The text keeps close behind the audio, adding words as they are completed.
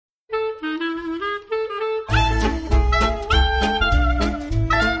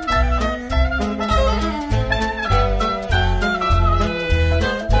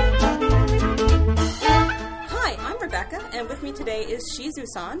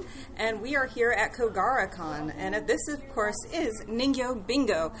Shizu-san, and we are here at Kogara-con. And this, of course, is Ningyo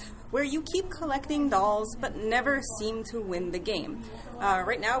Bingo, where you keep collecting dolls but never seem to win the game.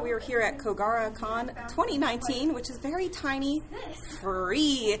 Right now, we are here at Kogara-con 2019, which is very tiny,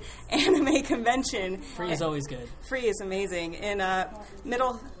 free anime convention. Free is always good. Free is amazing. In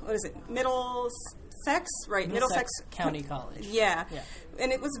Middlesex? Right, Middlesex County College. Yeah.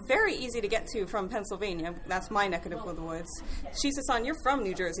 And it was very easy to get to from Pennsylvania. That's my neck of the woods. Shizu-san, you're from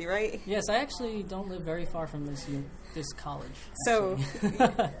New Jersey, right? Yes, I actually don't live very far from this college. So,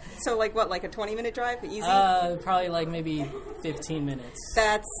 like what, like a 20-minute drive? Easy? Probably like maybe 15 minutes.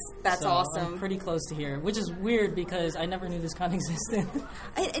 That's awesome. I'm pretty close to here, which is weird because I never knew this con existed.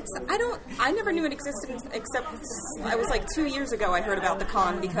 I never knew it existed except I was like 2 years ago I heard about the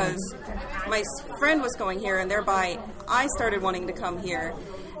con because my friend was going here and thereby I started wanting to come here,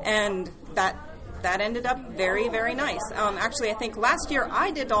 and that ended up very, very nice. Actually, I think last year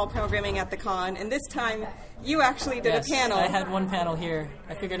I did doll programming at the con, and this time you actually did a panel. I had one panel here.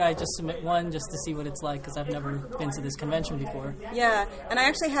 I figured I'd just submit one just to see what it's like because I've never been to this convention before. Yeah, and I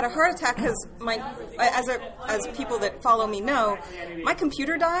actually had a heart attack because as people that follow me know, my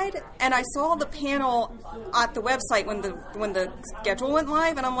computer died, and I saw the panel at the website when the schedule went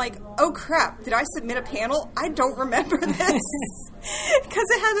live, and I'm like, oh crap, did I submit a panel? I don't remember this. Because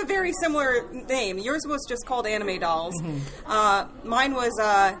it has a very similar name. Yours was just called Anime Dolls. Mm-hmm. Mine was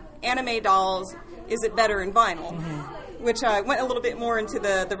Anime Dolls, Is It Better in Vinyl? Mm-hmm. Which went a little bit more into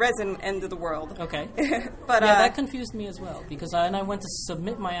the resin end of the world. Okay. But that confused me as well, because when I went to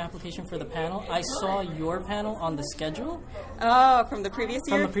submit my application for the panel, I saw your panel on the schedule. Oh, from the previous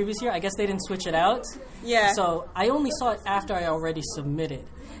year? From the previous year. I guess they didn't switch it out. Yeah. So I only saw it after I already submitted.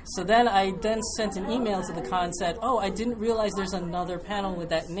 So then I sent an email to the con and said, I didn't realize there's another panel with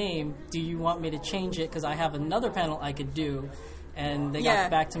that name. Do you want me to change it? Because I have another panel I could do. And they got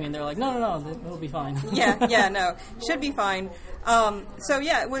back to me and they're like, no, it'll be fine. No, should be fine.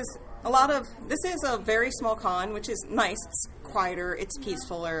 It was a lot of, this is a very small con, which is nice. It's quieter, it's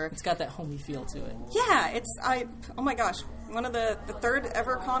peacefuler. It's got that homey feel to it. Yeah, oh my gosh, one of the third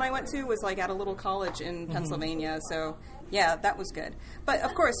ever con I went to was like at a little college in Pennsylvania, so yeah, that was good. But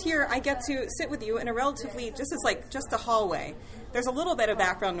of course, here I get to sit with you in a relatively, just a hallway. There's a little bit of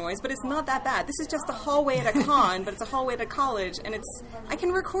background noise, but it's not that bad. This is just a hallway at a con, but it's a hallway at a college, and I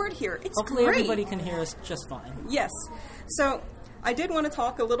can record here. It's Hopefully great. Everybody can hear us just fine. Yes. So I did want to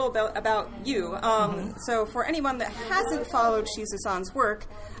talk a little about you. So for anyone that hasn't followed Shizu-san's work,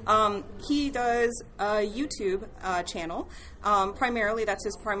 he does a YouTube channel. Primarily, that's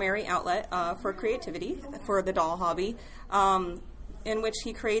his primary outlet for creativity, for the doll hobby, in which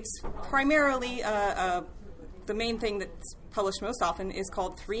he creates primarily the main thing that's published most often is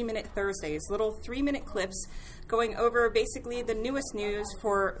called 3-Minute Thursdays, little 3-minute clips going over basically the newest news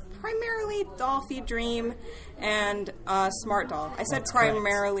for primarily Doll Feed Dream and Smart Doll. I said that's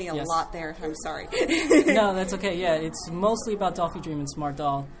primarily correct. A lot there. I'm sorry. No, that's okay. Yeah, it's mostly about Doll Feed Dream and Smart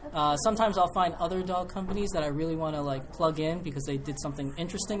Doll. Sometimes I'll find other doll companies that I really want to plug in because they did something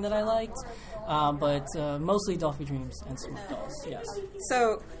interesting that I liked. But mostly Doll Feed Dreams and Smart Dolls. Yes.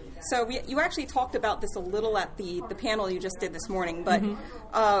 So you actually talked about this a little at the panel you just did this morning, but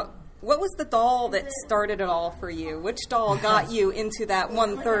what was the doll that started it all for you? Which doll got you into that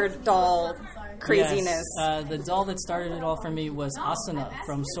 1/3 doll craziness? Yes, the doll that started it all for me was Asuna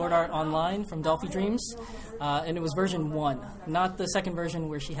from Sword Art Online from Doll Feed Dreams, and it was version 1, not the second version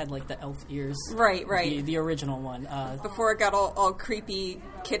where she had the elf ears. Right. The original one. Before it got all creepy,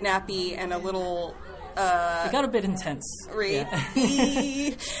 kidnappy, and a little... it got a bit intense. Right.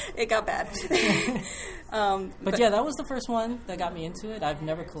 Yeah. It got bad. But yeah, that was the first one that got me into it. I've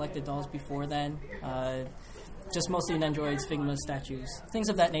never collected dolls before then. Just mostly Nendoroids, Figma statues, things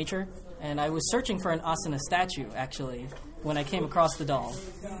of that nature. And I was searching for an Asuna statue, actually, when I came across the doll.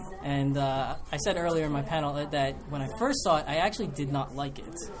 And I said earlier in my panel that when I first saw it, I actually did not like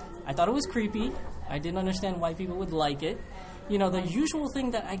it. I thought it was creepy. I didn't understand why people would like it. You know, the usual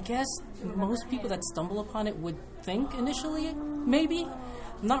thing that I guess most people that stumble upon it would think initially, maybe.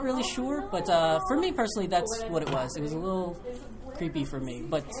 I'm not really sure, but for me personally, that's what it was. It was a little creepy for me,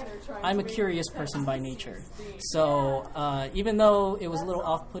 but I'm a curious person by nature. So even though it was a little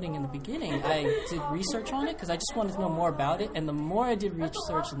off-putting in the beginning, I did research on it because I just wanted to know more about it. And the more I did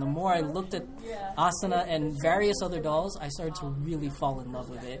research and the more I looked at Asuna and various other dolls, I started to really fall in love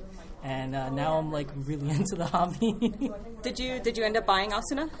with it. And now I'm really into the hobby. Did you end up buying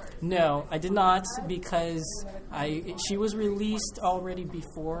Asuna? No, I did not because she was released already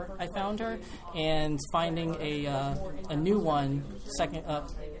before I found her, and finding a new one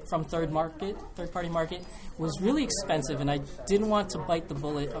from third-party market was really expensive, and I didn't want to bite the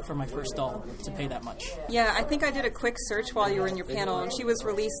bullet for my first doll to pay that much. Yeah, I think I did a quick search while you were in your panel, and she was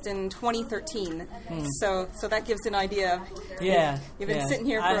released in 2013. So that gives an idea. Yeah. You've been sitting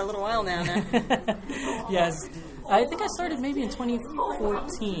here for a little while now. Yes. I think I started maybe in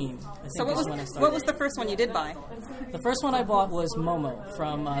 2014. So what was the first one you did buy? The first one I bought was Momo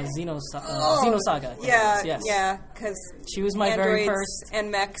from Xenosaga. Yeah, yes. Yeah, because she was my very first.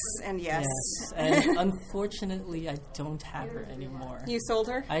 And mechs, and yes. And unfortunately, I don't have her anymore. You sold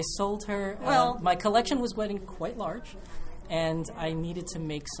her? I sold her. Well, my collection was getting quite large, and I needed to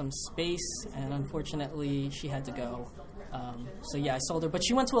make some space, and unfortunately, she had to go. So yeah, I sold her, but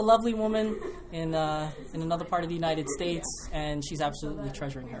she went to a lovely woman in another part of the United States, and she's absolutely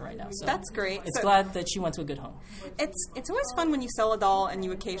treasuring her right now. So that's great. It's glad that she went to a good home. It's always fun when you sell a doll and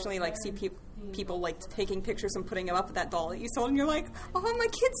you occasionally see people like taking pictures and putting them up with that doll that you sold, and you're like, oh, my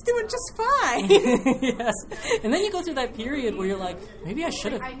kid's doing just fine. Yes, and then you go through that period where you're like, maybe I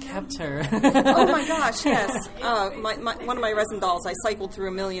should have kept her. Oh my gosh, yes. One of my resin dolls I cycled through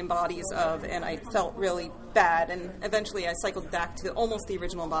 1 million bodies of, and I felt really bad, and eventually I cycled back to almost the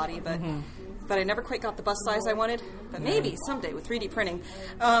original body, but I never quite got the bust size I wanted, but maybe someday with 3D printing.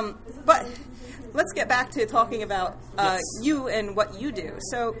 But let's get back to talking about you and what you do.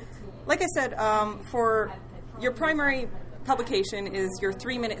 So, like I said, for your primary publication is your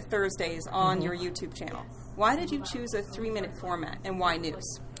 3-Minute Thursdays on your YouTube channel. Why did you choose a 3-minute format, and why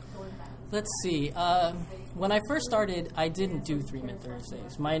news? Let's see. When I first started, I didn't do 3-Minute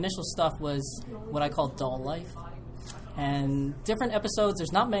Thursdays. My initial stuff was what I call doll life. And different episodes,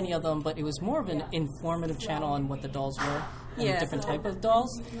 there's not many of them, but it was more of an informative channel on what the dolls were and different type of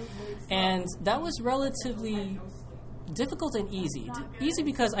dolls. And that was relatively difficult and easy. Easy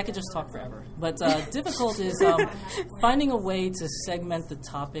because I could just talk forever. But difficult is finding a way to segment the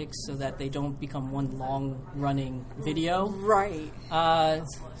topics so that they don't become one long-running video. Right.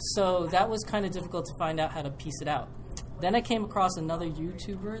 So that was kind of difficult to find out how to piece it out. Then I came across another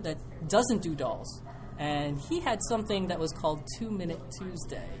YouTuber that doesn't do dolls. And he had something that was called 2-Minute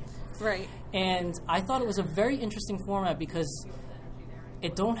Tuesday. Right. And I thought it was a very interesting format because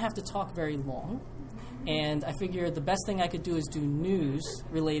it don't have to talk very long. And I figured the best thing I could do is do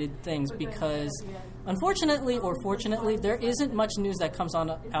news-related things because, unfortunately or fortunately, there isn't much news that comes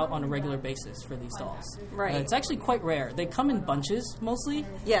out on a regular basis for these dolls. Right. It's actually quite rare. They come in bunches, mostly.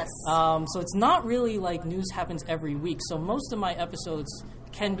 Yes. So it's not really like news happens every week. So most of my episodes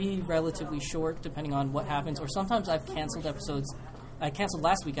can be relatively short, depending on what happens. Or sometimes I've canceled episodes. I canceled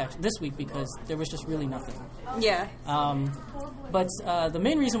last week, actually, this week, because there was just really nothing. Yeah. But the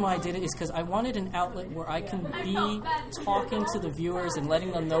main reason why I did it is because I wanted an outlet where I can be talking to the viewers and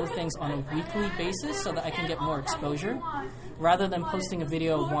letting them know things on a weekly basis so that I can get more exposure, rather than posting a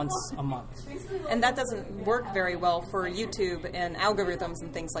video once a month. And that doesn't work very well for YouTube and algorithms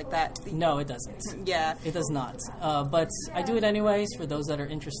and things like that. No, it doesn't. Yeah. It does not. But I do it anyways for those that are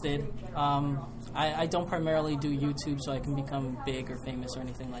interested. I don't primarily do YouTube so I can become big or famous or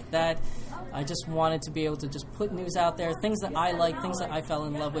anything like that. I just wanted to be able to just put news out there, things that I like, things that I fell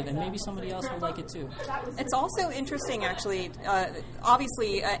in love with, and maybe somebody else will like it too. It's also interesting, actually.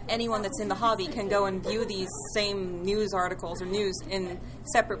 Obviously, anyone that's in the hobby can go and view these same news articles or news in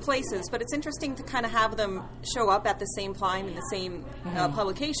separate places, but it's interesting to kind of have them show up at the same time in the same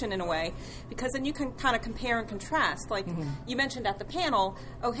publication in a way, because then you can kind of compare and contrast. Like you mentioned at the panel,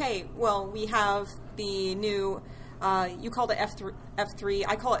 okay, well, we have the new, you called it F3,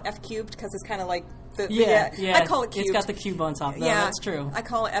 I call it F cubed because it's kind of like I call it cubed. It's got the cube on top. No, that's true. I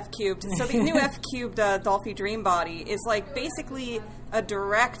call it F cubed. So the new F cubed Dolphy Dream Body is like basically a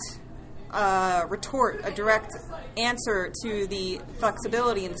direct retort, a direct answer to the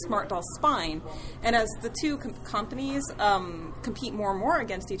flexibility in the Smart Doll spine. And as the two companies compete more and more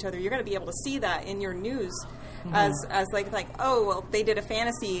against each other, you're going to be able to see that in your news. As like oh, well, they did a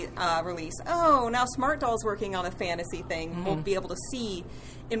fantasy release. Oh, now Smart Doll's working on a fantasy thing. We'll be able to see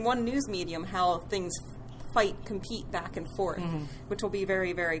in one news medium how things compete back and forth, which will be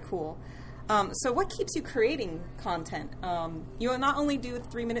very, very cool. So what keeps you creating content? You not only do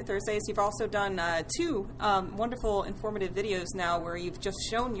 3-Minute Thursdays, you've also done 2 wonderful informative videos now where you've just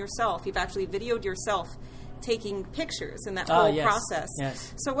shown yourself, you've actually videoed yourself taking pictures in that whole process.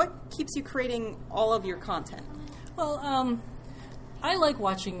 Yes. So what keeps you creating all of your content? Well, I like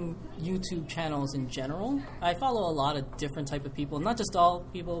watching YouTube channels in general. I follow a lot of different type of people, not just doll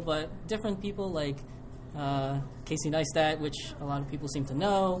people, but different people like Casey Neistat, which a lot of people seem to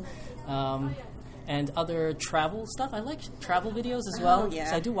know. and other travel stuff. I like travel videos as well,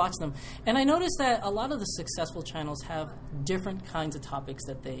 so I do watch them. And I noticed that a lot of the successful channels have different kinds of topics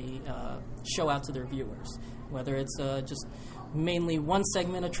that they show out to their viewers, whether it's just mainly one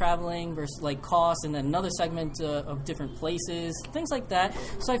segment of traveling versus like cost, and then another segment of different places, things like that.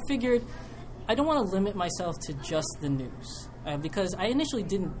 So I figured I don't want to limit myself to just the news, because I initially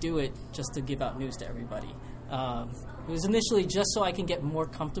didn't do it just to give out news to everybody. It was initially just so I can get more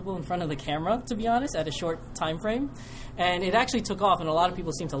comfortable in front of the camera, to be honest, at a short time frame. And it actually took off, and a lot of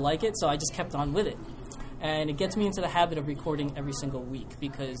people seem to like it, so I just kept on with it. And it gets me into the habit of recording every single week,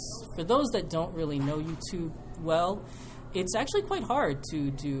 because for those that don't really know YouTube well, it's actually quite hard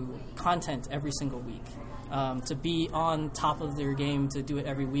to do content every single week. To be on top of their game, to do it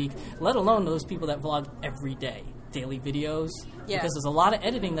every week, let alone those people that vlog every day, daily videos, because there's a lot of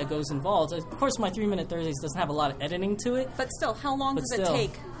editing that goes involved. Of course, my 3-Minute Thursdays doesn't have a lot of editing to it. But still, how long does it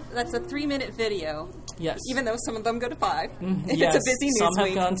take? That's a 3-minute video. Yes. Even though some of them go to 5. If it's a busy news some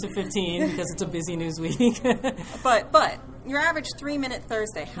week. have gone to 15 because it's a busy news week. But your average 3-Minute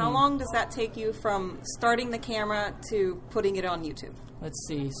Thursday, how long does that take you from starting the camera to putting it on YouTube? Let's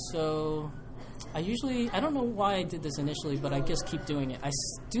see. So I don't know why I did this initially, but I just keep doing it. I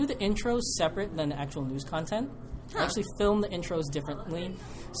do the intros separate than the actual news content. I actually film the intros differently.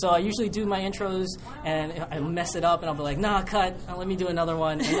 So I usually do my intros, and I mess it up, and I'll be like, nah, cut, let me do another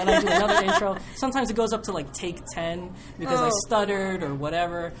one. And then I do another intro. Sometimes it goes up to like take 10 because I stuttered or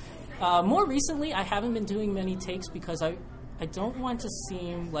whatever. More recently, I haven't been doing many takes because I don't want to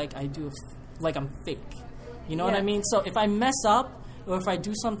seem like like I'm fake. You know what I mean? So if I mess up, or if I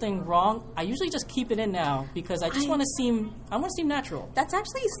do something wrong, I usually just keep it in now because I just want to seem natural. That's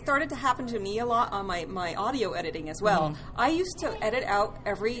actually started to happen to me a lot on my audio editing as well. I used to edit out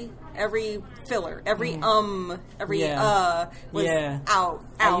every filler, every was out.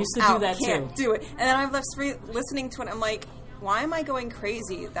 I used to do that can't too. do it. And then I was listening to it, I'm like, why am I going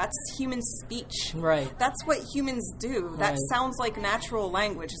crazy? That's human speech. Right. That's what humans do. That sounds like natural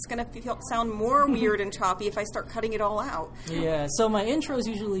language. It's going to sound more weird and choppy if I start cutting it all out. Yeah. So my intros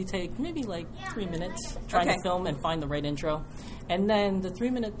usually take maybe like 3 minutes trying to film and find the right intro. And then the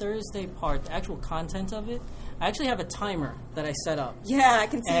 3-Minute Thursday part, the actual content of it, I actually have a timer that I set up. Yeah, I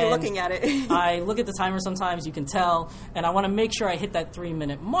can see you looking at it. I look at the timer sometimes, you can tell, and I want to make sure I hit that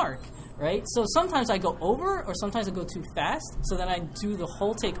 3-minute mark. Right? So sometimes I go over, or sometimes I go too fast, so then I do the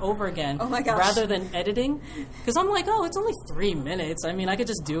whole take over again rather than editing. Because I'm like, it's only 3 minutes. I mean, I could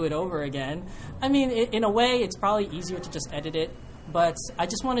just do it over again. I mean, in a way, it's probably easier to just edit it, but I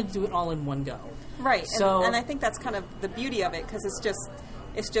just wanted to do it all in one go. Right. So, and I think that's kind of the beauty of it, because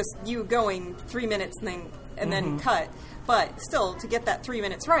it's just you going 3 minutes and then cut. But still, to get that 3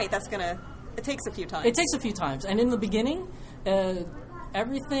 minutes right, it takes a few times. It takes a few times. And in the beginning,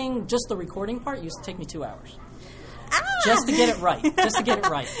 everything, just the recording part, used to take me 2 hours. Just to get it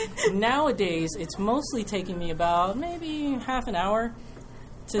right. Nowadays, it's mostly taking me about maybe half an hour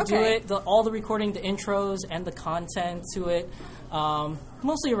to do it. All the recording, the intros, and the content to it.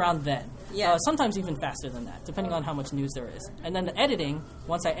 Mostly around then. Yeah. Sometimes even faster than that, depending on how much news there is. And then the editing,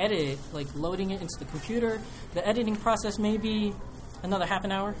 once I edit it, like loading it into the computer, the editing process may be another half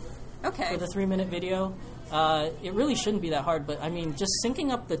an hour for the 3-minute video. It really shouldn't be that hard, but I mean, just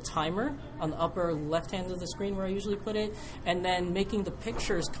syncing up the timer on the upper left hand of the screen where I usually put it, and then making the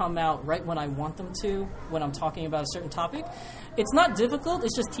pictures come out right when I want them to, when I'm talking about a certain topic. It's not difficult,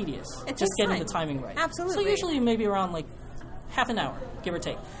 it's just tedious. It's just getting the timing right. Absolutely. So usually maybe around like half an hour, give or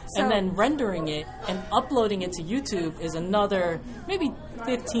take. And then rendering it and uploading it to YouTube is another maybe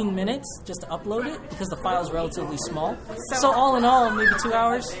 15 minutes just to upload it because the file is relatively small. So all in all, maybe 2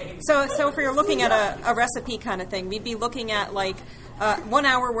 hours. So if you're looking at a recipe kind of thing, we'd be looking at like 1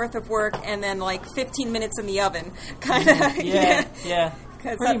 hour worth of work and then like 15 minutes in the oven, kind of. Yeah.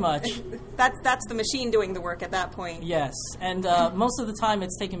 Pretty much. That's the machine doing the work at that point. Yes, and most of the time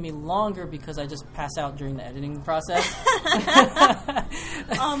it's taken me longer because I just pass out during the editing process.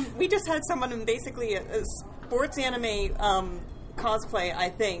 We just had someone in basically a sports anime cosplay, I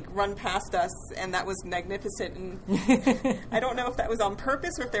think, run past us, and that was magnificent. And I don't know if that was on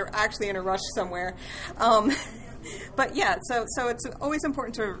purpose or if they were actually in a rush somewhere. But yeah, so it's always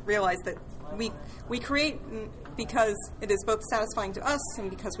important to realize that we create because it is both satisfying to us and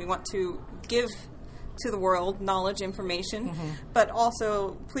because we want to give to the world knowledge, information, but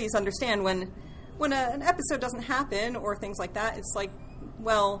also please understand when an episode doesn't happen or things like that, it's like,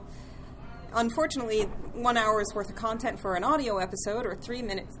 well, unfortunately, 1 hour's worth of content for an audio episode or 3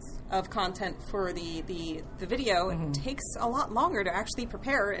 minutes of content for the video, it takes a lot longer to actually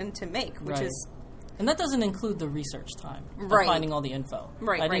prepare and to make, which is And that doesn't include the research time of finding all the info.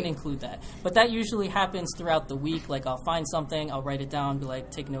 Right, I didn't include that. But that usually happens throughout the week. Like, I'll find something, I'll write it down, be like,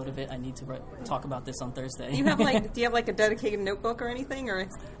 take note of it. I need to talk about this on Thursday. Do you have a dedicated notebook or anything? Or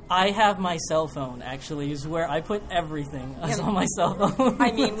I have my cell phone, actually, is where I put everything. Is on my cell phone.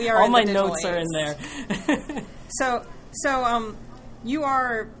 I mean, we are all in my the notes age. are in there. So, you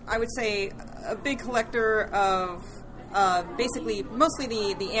are, I would say, a big collector of basically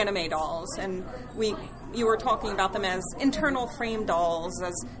mostly the anime dolls, and you were talking about them as internal frame dolls,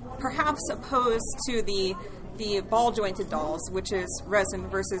 as perhaps opposed to the ball jointed dolls, which is resin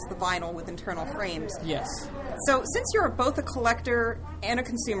versus the vinyl with internal frames. Yes. So, since you're both a collector and a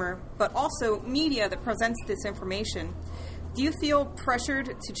consumer, but also media that presents this information, do you feel pressured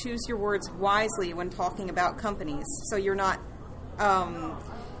to choose your words wisely when talking about companies, so you're not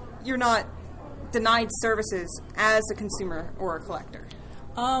denied services as a consumer or a collector?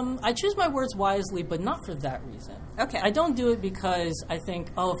 I choose my words wisely, but not for that reason. Okay. I don't do it because I think,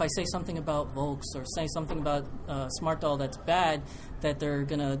 if I say something about Volks or say something about Smart Doll that's bad, that they're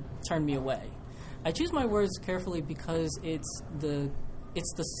going to turn me away. I choose my words carefully because it's the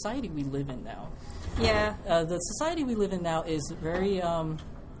society we live in now. Yeah. The society we live in now is very, I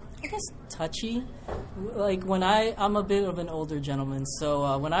guess, touchy. Like, when I'm a bit of an older gentleman,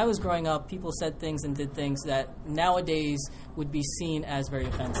 so when I was growing up, people said things and did things that nowadays would be seen as very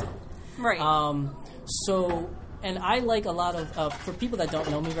offensive. Right. And I like a lot of, for people that don't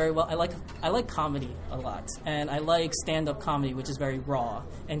know me very well, I like comedy a lot. And I like stand-up comedy, which is very raw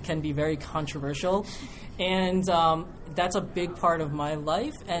and can be very controversial. And that's a big part of my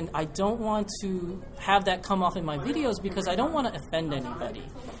life. And I don't want to have that come off in my videos because I don't want to offend anybody.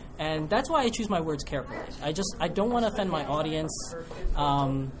 And that's why I choose my words carefully. I don't want to offend my audience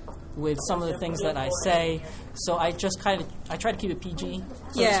with some of the things that I say. So I try to keep it PG,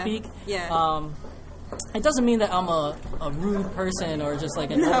 so to speak. Yeah. It doesn't mean that I'm a rude person or just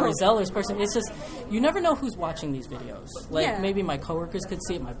like an overzealous person. It's just, you never know who's watching these videos. Like, maybe my coworkers could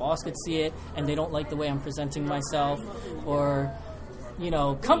see it, my boss could see it, and they don't like the way I'm presenting myself. Or,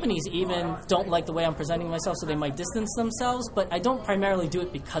 companies even don't like the way I'm presenting myself, so they might distance themselves, but I don't primarily do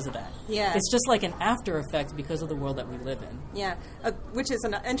it because of that. Yeah. It's just like an after effect because of the world that we live in. Yeah, which is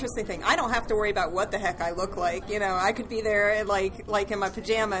an interesting thing. I don't have to worry about what the heck I look like. I could be there like in my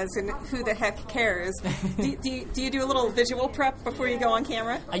pajamas, and who the heck cares? do you do a little visual prep before you go on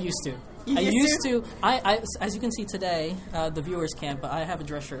camera? I used to. I used to. I as you can see today, the viewers can't, but I have a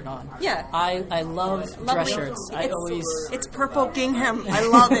dress shirt on. Yeah. I love dress shirts. It's purple gingham. I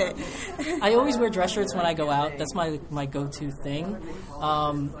love it. I always wear dress shirts when I go out. That's my go-to thing.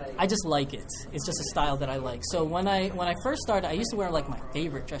 I just like it. It's just a style that I like. So when I first started, I used to wear like my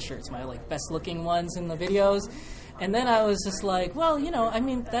favorite dress shirts, my like best looking ones in the videos. And then I was just like, well,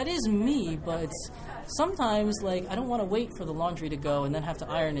 that is me, but sometimes, like, I don't want to wait for the laundry to go and then have to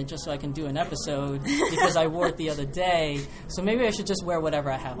iron it just so I can do an episode because I wore it the other day. So maybe I should just wear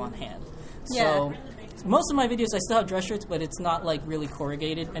whatever I have on hand. Yeah. So most of my videos, I still have dress shirts, but it's not, like, really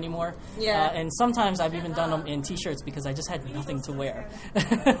corrugated anymore. Yeah. And sometimes I've even done them in T-shirts because I just had nothing to wear.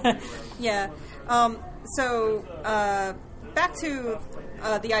 Yeah. Back to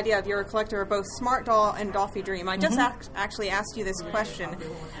the idea of you're a collector of both Smart Doll and Dolphy Dream. I just actually asked you this question.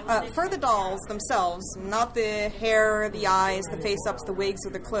 For the dolls themselves, not the hair, the eyes, the face-ups, the wigs, or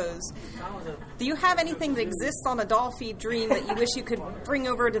the clothes, do you have anything that exists on a Dolphy Dream that you wish you could bring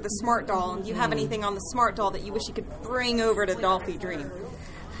over to the Smart Doll? And do you have anything on the Smart Doll that you wish you could bring over to Dolphy Dream?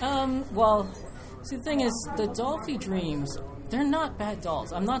 Well, see, the thing is, the Dolphy Dreams, they're not bad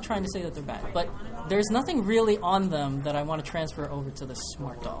dolls. I'm not trying to say that they're bad, but there's nothing really on them that I want to transfer over to the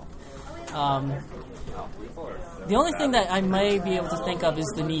Smart Doll. The only thing that I may be able to think of is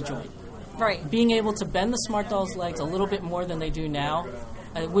the knee joint. Right. Being able to bend the Smart Doll's legs a little bit more than they do now.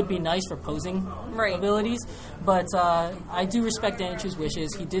 It would be nice for posing abilities, but I do respect Danny Chu's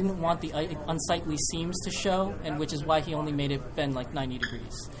wishes. He didn't want the unsightly seams to show, and which is why he only made it bend like 90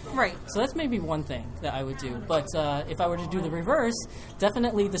 degrees. Right. So that's maybe one thing that I would do. But if I were to do the reverse,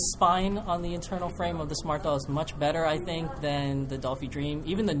 definitely the spine on the internal frame of the Smart Doll is much better, I think, than the Dolphy Dream,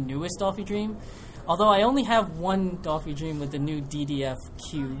 even the newest Dolphy Dream. Although I only have one Dolphy Dream with the new DDF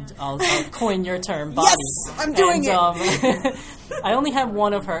cubed, I'll coin your term, body. Yes, I'm doing it. I only have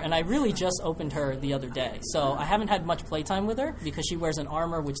one of her, and I really just opened her the other day. So I haven't had much playtime with her because she wears an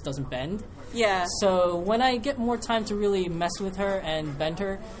armor which doesn't bend. Yeah. So when I get more time to really mess with her and bend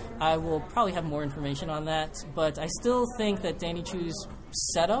her, I will probably have more information on that. But I still think that Danny Chu's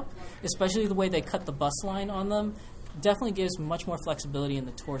setup, especially the way they cut the bust line on them, definitely gives much more flexibility in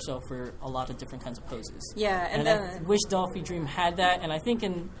the torso for a lot of different kinds of poses. Yeah, and I wish Dolphy Dream had that, and I think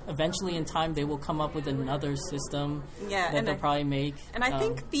eventually in time they will come up with another system that they'll probably make. And I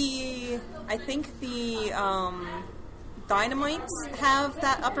think the Dynamites have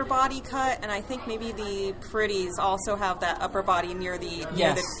that upper body cut, and I think maybe the Pretties also have that upper body near the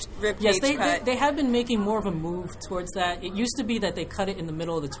rib cage cut. They have been making more of a move towards that. It used to be that they cut it in the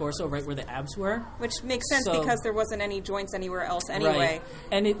middle of the torso, right where the abs were. Which makes sense because there wasn't any joints anywhere else anyway. Right.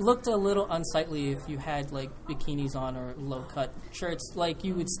 And it looked a little unsightly if you had, like, bikinis on or low-cut shirts. Like,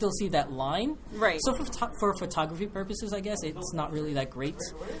 you would still see that line. Right. So for photography purposes, I guess, it's not really that great.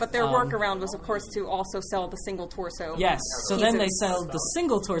 But their workaround was, of course, to also sell the single torso. Yes. So then they sell the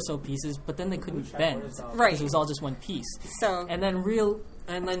single torso pieces, but then they couldn't bend. Right. Because it was all just one piece. And then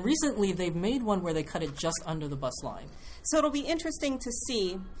recently they've made one where they cut it just under the bust line. So it'll be interesting to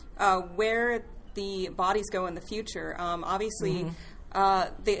see where the bodies go in the future. Obviously,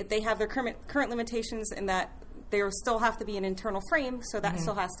 they have their current limitations in that they still have to be an internal frame, so that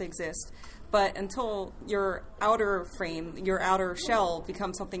still has to exist. But until your outer frame, your outer shell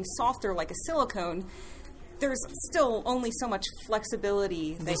becomes something softer like a silicone, there's still only so much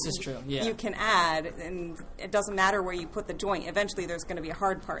flexibility that you can add, and it doesn't matter where you put the joint. Eventually, there's going to be a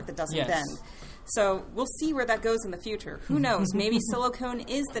hard part that doesn't bend. So we'll see where that goes in the future. Who knows? Maybe silicone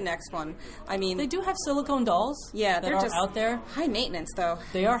is the next one. I mean, they do have silicone dolls. Yeah, they're just out there. High maintenance, though.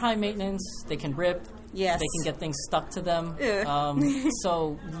 They are high maintenance. They can rip. Yes, they can get things stuck to them.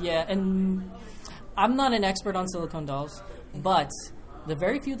 So yeah, and I'm not an expert on silicone dolls, but the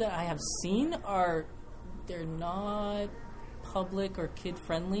very few that I have seen they're not public or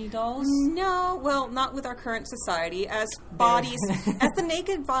kid-friendly dolls? No, well, not with our current society. As the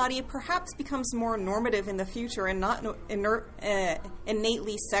naked body perhaps becomes more normative in the future and not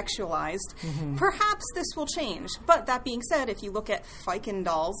innately sexualized, perhaps this will change. But that being said, if you look at Fiken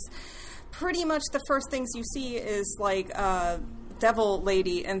dolls, pretty much the first things you see is like Devil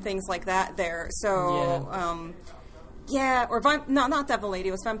Lady and things like that there. So, not Devil Lady.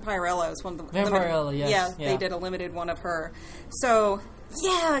 It was Vampirella. It was one of the Vampirella, yes. Yeah, they did a limited one of her. So,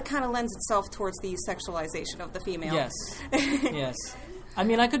 yeah, it kind of lends itself towards the sexualization of the female. Yes, yes. I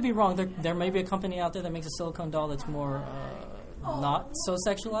mean, I could be wrong. There may be a company out there that makes a silicone doll that's more not so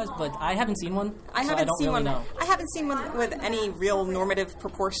sexualized, but I haven't seen one. I haven't seen one with any real normative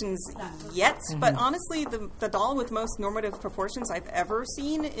proportions yet. But honestly, the doll with most normative proportions I've ever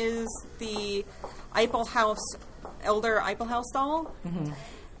seen is the Elder Eipelhaus doll.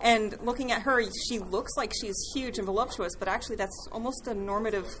 And looking at her, she looks like she's huge and voluptuous, but actually that's almost a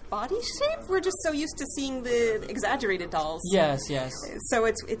normative body shape. We're just so used to seeing the exaggerated dolls. Yes, yes. So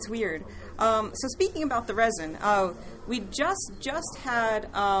it's weird. So speaking about the resin, we just had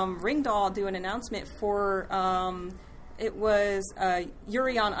Ring Doll do an announcement for it was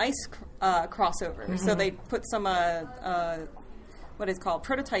Yuri on Ice crossover. So they put some what is called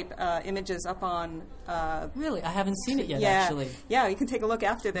prototype images up on. Really, I haven't seen it yet. Actually, yeah, you can take a look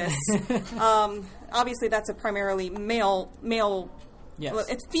after this. Obviously, that's a primarily male. Yes.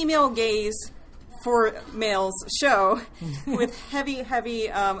 It's female gaze for males show with heavy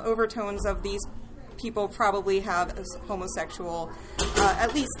overtones of these people probably have homosexual,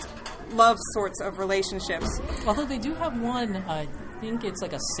 at least love sorts of relationships. Although they do have one, I think it's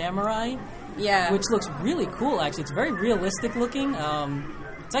like a samurai. Yeah. Which looks really cool, actually. It's very realistic looking.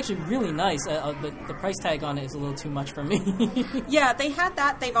 It's actually really nice, but the price tag on it is a little too much for me. Yeah, they had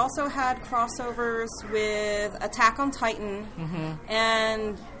that. They've also had crossovers with Attack on Titan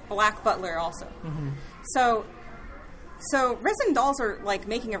and Black Butler also. So resin dolls are like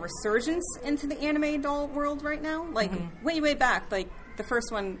making a resurgence into the anime doll world right now. Like way back, like the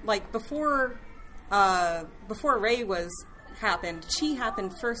first one, like before Rei happened. Chi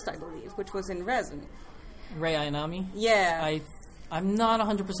happened first, I believe, which was in resin. Rei Ayanami? Yeah. I'm not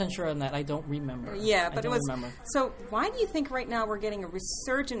 100% sure on that. I don't remember. Yeah, but it was... Remember. So why do you think right now we're getting a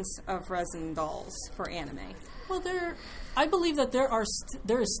resurgence of resin dolls for anime? Well, I believe that there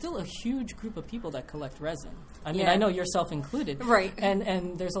is still a huge group of people that collect resin. I mean, I know yourself included. Right.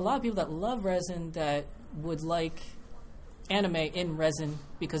 And there's a lot of people that love resin that would like anime in resin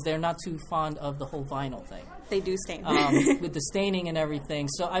because they're not too fond of the whole vinyl thing. They do stain. With the staining and everything.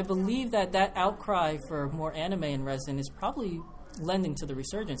 So I believe that outcry for more anime in resin is probably lending to the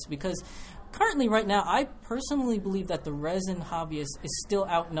resurgence, because currently right now I personally believe that the resin hobbyist is still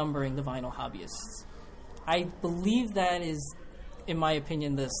outnumbering the vinyl hobbyists. I believe that is, in my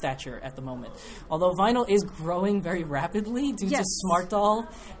opinion, the stature at the moment. Although vinyl is growing very rapidly due to Smart Doll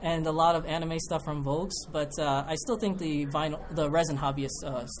and a lot of anime stuff from Vogues, but I still think the resin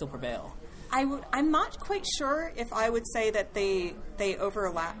hobbyists still prevail. I'm not quite sure if I would say that they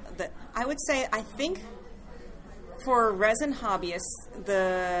overlap. I think for resin hobbyists,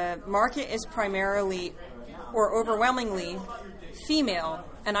 the market is primarily or overwhelmingly female,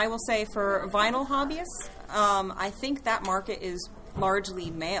 and I will say for vinyl hobbyists, I think that market is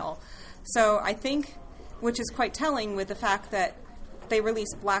largely male. So I think, which is quite telling with the fact that they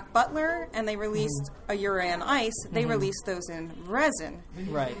released Black Butler and they released a Uran Ice. They released those in resin.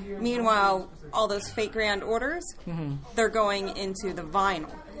 Right. Meanwhile, all those fake grand orders, they're going into the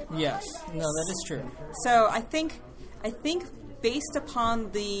vinyl. Yes. No, that is true. So I think based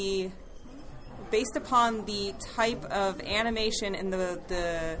upon the type of animation and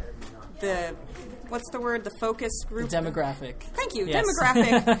the what's the word? The focus group? The demographic. Thank you. Yes.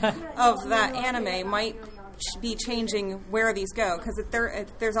 Demographic of that anime might be changing where these go, because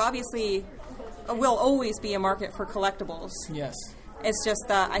there's obviously will always be a market for collectibles. Yes. It's just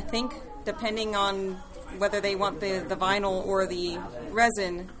I think depending on whether they want the vinyl or the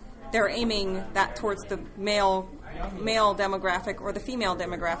resin, they're aiming that towards the male demographic or the female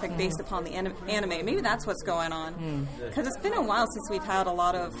demographic based upon the anime. Maybe that's what's going on, because it's been a while since we've had a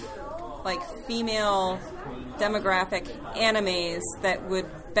lot of like female demographic animes that would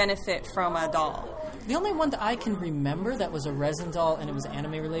benefit from a doll. The only one that I can remember that was a resin doll and it was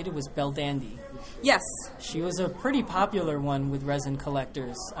anime related was Belle Dandy. Yes. She was a pretty popular one with resin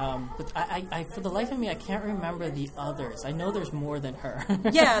collectors. But I for the life of me, I can't remember the others. I know there's more than her.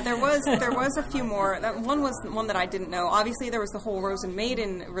 Yeah, there was a few more. That one was one that I didn't know. Obviously, there was the whole Rosen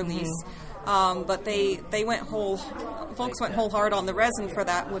Maiden release. But folks went whole hard on the resin for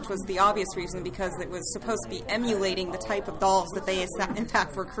that, which was the obvious reason, because it was supposed to be emulating the type of dolls that they in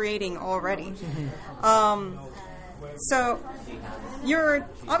fact were creating already. So you're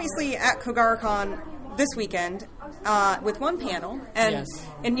obviously at KogaroCon this weekend with one panel, and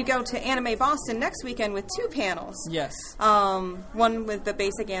you go to Anime Boston next weekend with two panels. Yes. One with the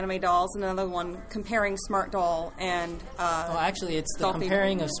basic anime dolls, and another one comparing Smart Doll and actually, it's the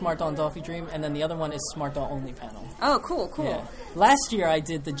comparing of Smart Doll and Dolphy Dream, and then the other one is Smart Doll only panel. Oh, cool. Yeah. Last year, I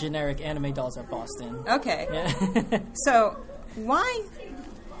did the generic anime dolls at Boston. Okay. Yeah. So why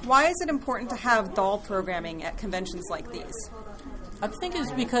is it important to have doll programming at conventions like these? I think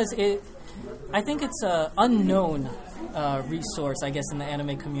it's because I think it's an unknown resource, I guess, in the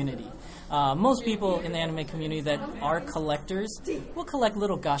anime community. Most people in the anime community that are collectors will collect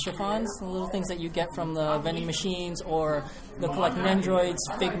little gashafons, the little things that you get from the vending machines, or they'll collect Nendroids,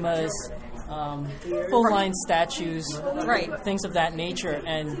 Figmas, full-line statues, things of that nature.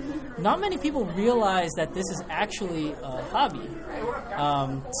 And not many people realize that this is actually a hobby.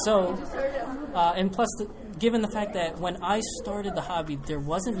 And plus, given the fact that when I started the hobby, there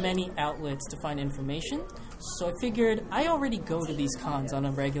wasn't many outlets to find information, so I figured I already go to these cons on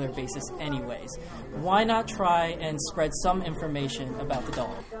a regular basis anyways. Why not try and spread some information about the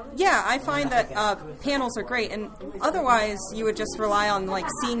doll? Yeah, I find that panels are great, and otherwise you would just rely on like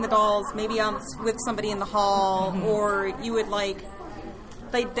seeing the dolls, maybe with somebody in the hall, or you would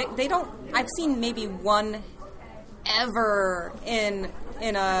they don't. I've seen maybe one ever in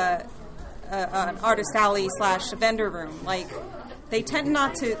an artist alley / vendor room. Like, they tend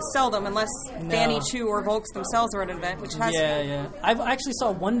not to sell them unless Danny Chu or Volks themselves are at an event, which has... Yeah. I actually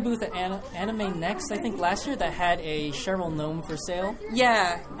saw one booth at Anime Next, I think, last year that had a Cheryl Gnome for sale.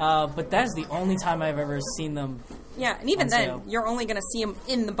 Yeah. But that's the only time I've ever seen them. Yeah, and even then, sale. You're only going to see them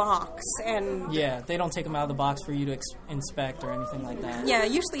in the box, and... Yeah, they don't take them out of the box for you to inspect or anything like that. Yeah,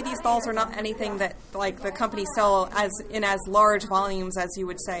 usually these dolls are not anything that, like, the companies sell in as large volumes as you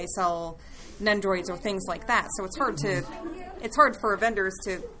would say sell Nendroids or things like that. So it's hard for vendors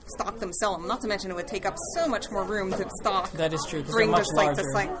to stock them, sell them. Not to mention it would take up so much more room to stock. That is true. Bring just like the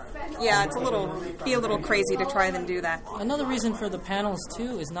site. Yeah, it's be a little crazy to try and do that. Another reason for the panels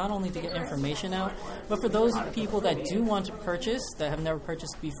too is not only to get information out, but for those people that do want to purchase that have never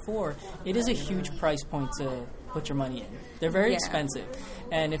purchased before, it is a huge price point to put your money in. They're very expensive,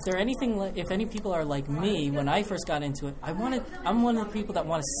 and if any people are like me, when I first got into it, I'm one of the people that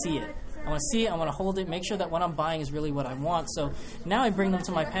want to see it. I want to see it, I want to hold it, make sure that what I'm buying is really what I want. So now I bring them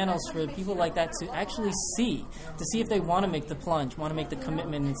to my panels for people like that to actually see if they want to make the plunge, want to make the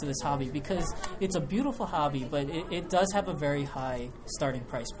commitment into this hobby, because it's a beautiful hobby, but it does have a very high starting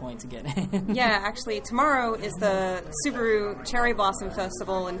price point to get in. Yeah, actually, tomorrow is the Subaru Cherry Blossom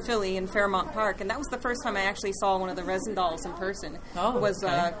Festival in Philly in Fairmount Park, and that was the first time I actually saw one of the resin dolls in person.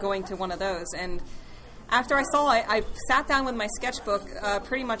 Going to one of those, and after I saw it, I sat down with my sketchbook,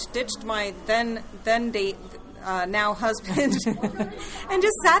 pretty much ditched my then date, now husband, and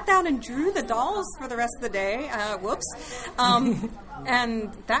just sat down and drew the dolls for the rest of the day. Whoops.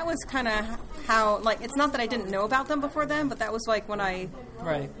 And that was kind of how, like, it's not that I didn't know about them before then, but that was like when I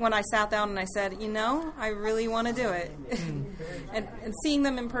sat down and I said, I really want to do it. and seeing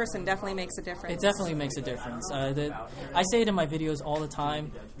them in person definitely makes a difference. It definitely makes a difference. I say it in my videos all the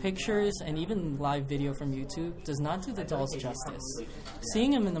time. Pictures and even live video from YouTube does not do the dolls justice.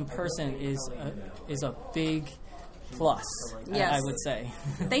 Seeing them in person is a big plus, yes. I would say.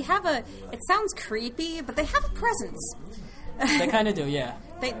 They have it sounds creepy, but they have a presence. They kind of do, yeah.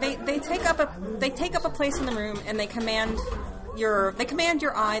 They take up a place in the room, and they command your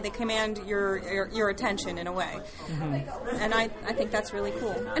eye, they command your attention in a way. Mm-hmm. And I think that's really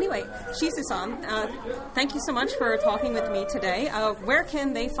cool. Anyway, Shizu-san, thank you so much for talking with me today. Where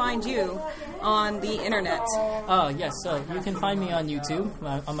can they find you on the internet? Yes, so you can find me on YouTube,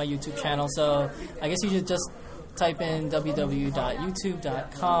 on my YouTube channel. So I guess you should just type in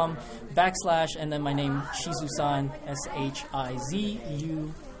www.youtube.com/ and then my name, Shizu-san,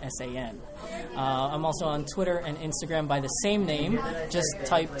 SHIZUSAN. I'm also on Twitter and Instagram by the same name. Just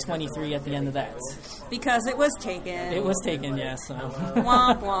type 23 at the end of that. Because it was taken. It was taken, yes. So.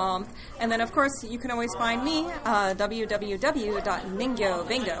 Womp womp. And then, of course, you can always find me,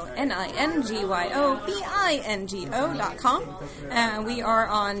 www.ningyobingo, NINGYOBINGO.com. And we are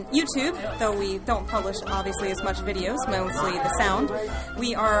on YouTube, though we don't publish, obviously, as much videos, mostly the sound.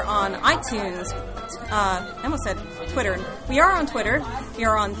 We are on iTunes. I almost said Twitter. We are on Twitter. We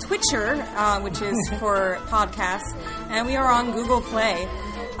are on Twitcher, which is for podcasts. And we are on Google Play.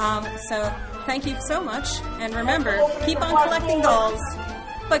 So thank you so much. And remember, keep on collecting dolls,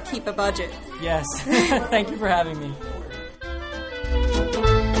 but keep a budget. Yes. Thank you for having me.